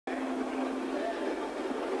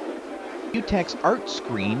Vutec's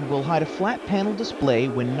artScreen will hide a flat panel display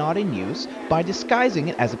when not in use by disguising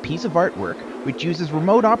it as a piece of artwork which uses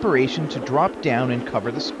remote operation to drop down and cover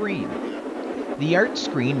the screen. The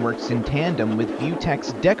artScreen works in tandem with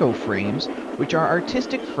Vutec's deco frames, which are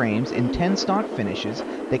artistic frames in 10 stock finishes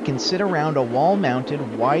that can sit around a wall-mounted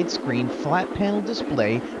widescreen flat panel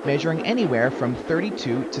display measuring anywhere from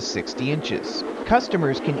 32 to 60 inches.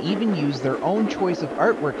 Customers can even use their own choice of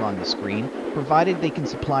artwork on the screen, provided they can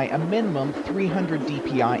supply a minimum 300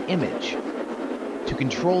 dpi image. To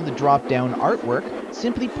control the drop-down artwork,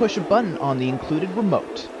 simply push a button on the included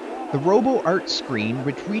remote. The Robo artScreen,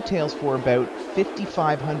 which retails for about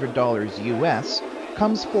 $5,500 US,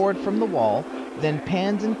 comes forward from the wall, then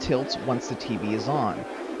pans and tilts once the TV is on.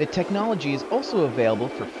 The technology is also available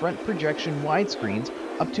for front projection widescreens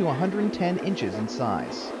up to 110 inches in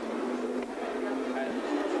size.